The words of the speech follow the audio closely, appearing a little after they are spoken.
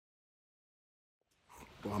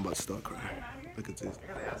Boy, I'm about to start crying. Look at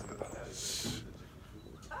this.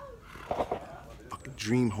 Fucking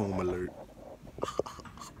dream home alert.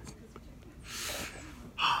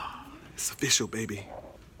 It's official, baby.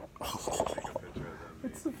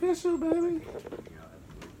 It's official, baby.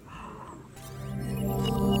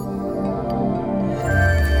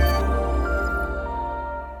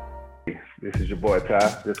 This is your boy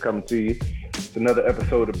Ty, just coming to you. It's another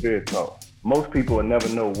episode of Beard Talk. Most people will never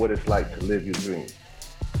know what it's like to live your dreams.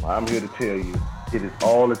 Well, I'm here to tell you, it is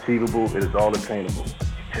all achievable, it is all attainable.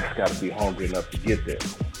 You just gotta be hungry enough to get there.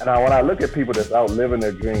 And when I look at people that's out living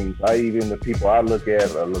their dreams, even the people I look at,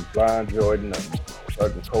 LeBron Jordan,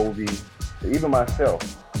 Sergeant Kobe, even myself,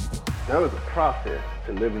 there is a process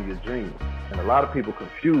to living your dreams. And a lot of people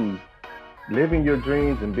confuse living your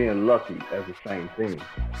dreams and being lucky as the same thing.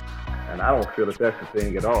 And I don't feel that that's the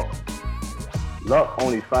thing at all. Luck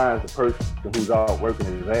only finds the person who's out working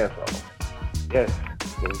his ass off. Yes,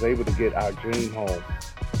 I was able to get our dream home.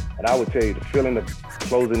 And I would tell you, the feeling of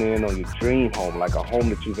closing in on your dream home, like a home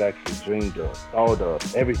that you've actually dreamed of, thought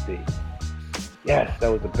of, everything. Yes,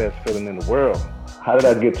 that was the best feeling in the world. How did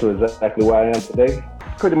I get to exactly where I am today?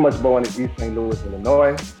 Pretty much born in East St. Louis,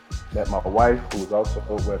 Illinois. Met my wife, who was also,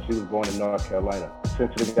 she was born in North Carolina.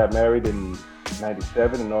 Essentially got married in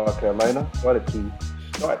 97 in North Carolina, started to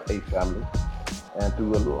start a family. And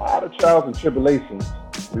through a lot of trials and tribulations,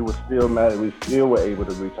 we were still married. We still were able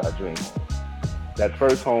to reach our dream home. That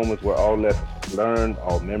first home is where all lessons were learned,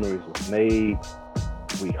 all memories were made.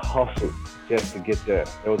 We hustled just to get there.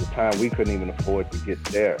 There was a time we couldn't even afford to get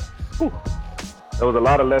there. Whew. There was a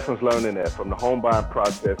lot of lessons learned in that. From the home buying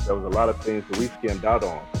process, there was a lot of things that we skimmed out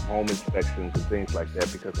on, home inspections and things like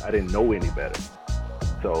that, because I didn't know any better.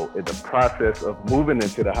 So in the process of moving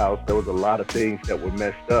into the house, there was a lot of things that were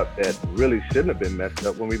messed up that really shouldn't have been messed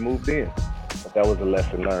up when we moved in. But that was a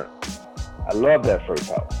lesson learned. I love that first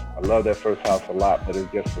house. I love that first house a lot, but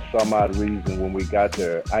it's just for some odd reason when we got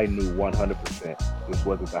there, I knew 100% this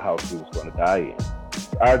wasn't the house we was going to die in.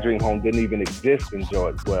 Our dream home didn't even exist in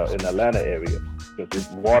Georgia, in the Atlanta area, because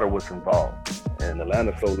water was involved. And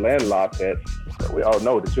Atlanta's so landlocked that we all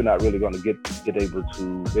know that you're not really going to be able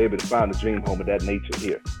to find a dream home of that nature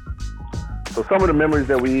here. So some of the memories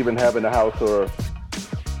that we even have in the house are,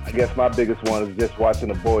 I guess my biggest one is just watching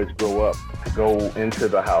the boys grow up, to go into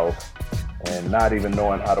the house and not even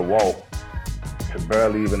knowing how to walk, to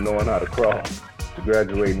barely even knowing how to crawl, to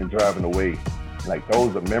graduating and driving away. Like,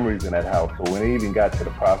 those are memories in that house. So when we even got to the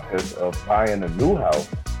process of buying a new house,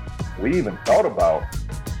 we even thought about,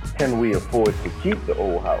 can we afford to keep the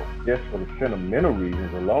old house, just for the sentimental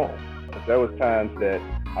reasons alone? But there was times that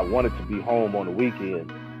I wanted to be home on the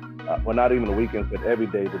weekend. Well, not even the weekends, but every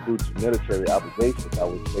day, but due to military obligations, I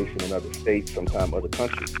was stationed in other states, sometimes other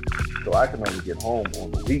countries. So I could only get home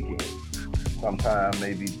on the weekend. Sometimes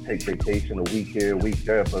maybe take vacation a week here, a week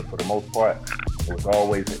there, but for the most part, it was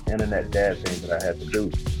always an internet dad thing that I had to do.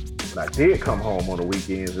 When I did come home on the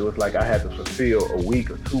weekends, it was like I had to fulfill a week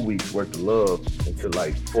or 2 weeks worth of love into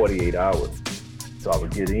like 48 hours. So I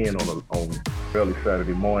would get in on early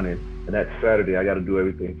Saturday morning, and that Saturday I got to do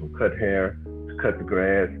everything from cut hair to cut the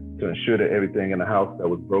grass to ensure that everything in the house that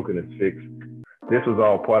was broken is fixed. This was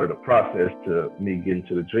all part of the process to me getting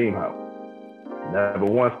to the dream house. Never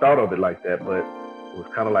once thought of it like that, but it was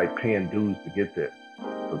kind of like paying dues to get there.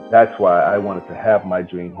 So that's why I wanted to have my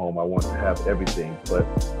dream home. I wanted to have everything, but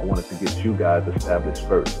I wanted to get you guys established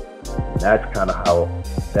first. And that's kind of how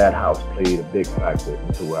that house played a big factor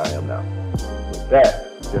into where I am now. With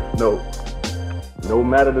that, just know, no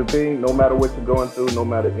matter the thing, no matter what you're going through, no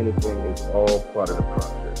matter anything, it's all part of the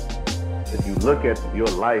process. If you look at your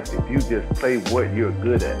life, if you just play what you're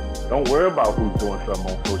good at, don't worry about who's doing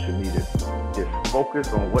something on social media. Just focus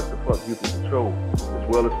on what the fuck you can control. This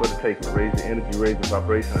world is for the taking. Raise your energy, raise your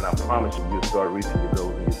vibration, and I promise you'll start reaching your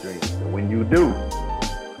goals and your dreams. And when you do,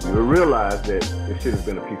 you will realize that this shit has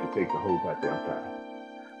been a piece of cake the whole goddamn time.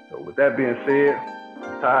 So with that being said,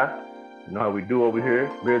 Ty, you know how we do over here.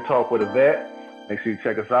 Beard Talk with a Vet. Make sure you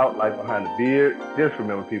check us out, Life Behind the Beard. Just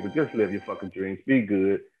remember, people, just live your fucking dreams. Be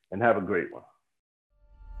good and have a great one.